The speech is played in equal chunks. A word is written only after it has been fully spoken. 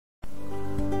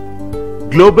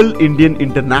Global Indian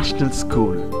International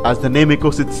School. As the name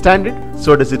echoes its standard,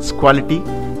 so does its quality.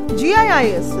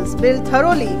 GIIS is built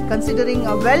thoroughly, considering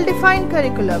a well-defined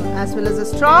curriculum as well as a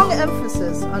strong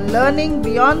emphasis on learning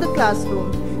beyond the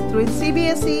classroom through its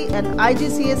CBSE and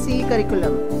IGCSE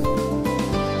curriculum.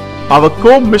 Our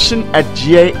core mission at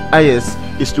GIIS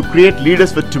is to create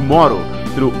leaders for tomorrow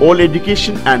through all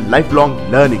education and lifelong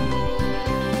learning.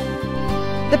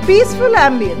 The peaceful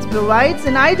ambience provides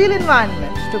an ideal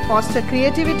environment to foster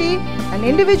creativity and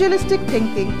individualistic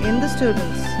thinking in the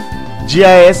students.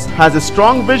 GIIS has a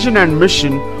strong vision and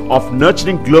mission of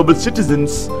nurturing global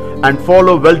citizens and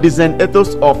follow well-designed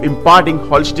ethos of imparting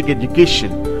holistic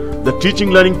education. The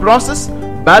teaching-learning process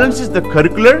balances the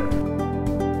curricular,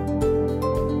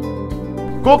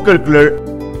 co-curricular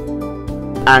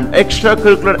and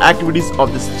extracurricular activities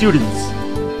of the students.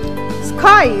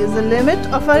 Sky is the limit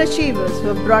of our achievers who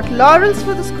have brought laurels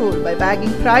for the school by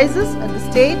bagging prizes at the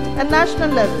state and national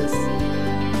levels.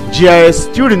 GIIS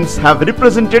students have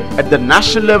represented at the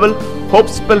national level Hope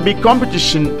Spellbee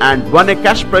competition and won a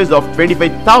cash prize of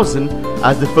 25,000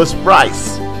 as the first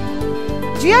prize.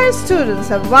 GIIS students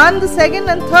have won the second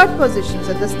and third positions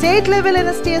at the state level in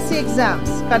STSC exams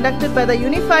conducted by the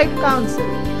Unified Council.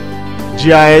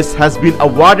 GIIS has been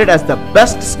awarded as the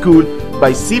best school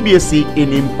by CBSE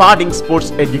in imparting sports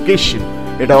education.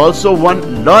 It also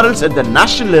won laurels at the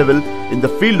national level in the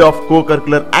field of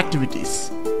co-curricular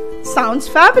activities. Sounds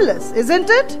fabulous, isn't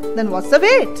it? Then what's the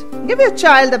wait? Give your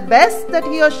child the best that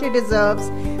he or she deserves,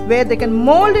 where they can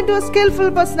mold into a skillful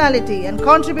personality and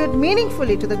contribute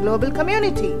meaningfully to the global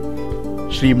community.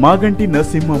 Shri Maganti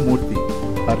Narasimha Murthy,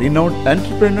 a renowned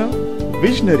entrepreneur,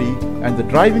 visionary and the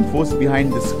driving force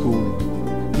behind the school.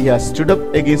 He has stood up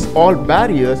against all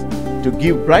barriers to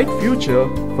give bright future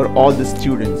for all the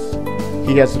students.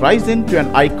 He has risen to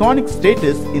an iconic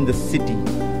status in the city.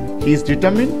 He is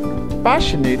determined,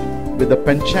 passionate, with a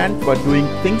penchant for doing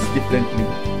things differently.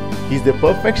 He is the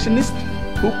perfectionist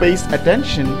who pays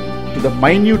attention to the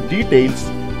minute details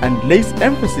and lays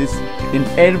emphasis in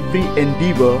every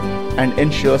endeavor and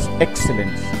ensures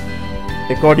excellence.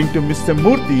 According to Mr.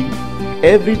 Murthy,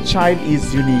 every child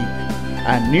is unique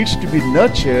and needs to be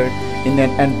nurtured in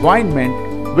an environment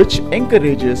which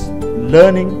encourages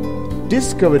learning,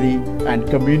 discovery and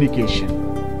communication.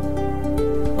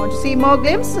 Want to see more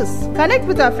glimpses? Connect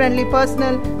with our friendly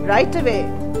personnel right away.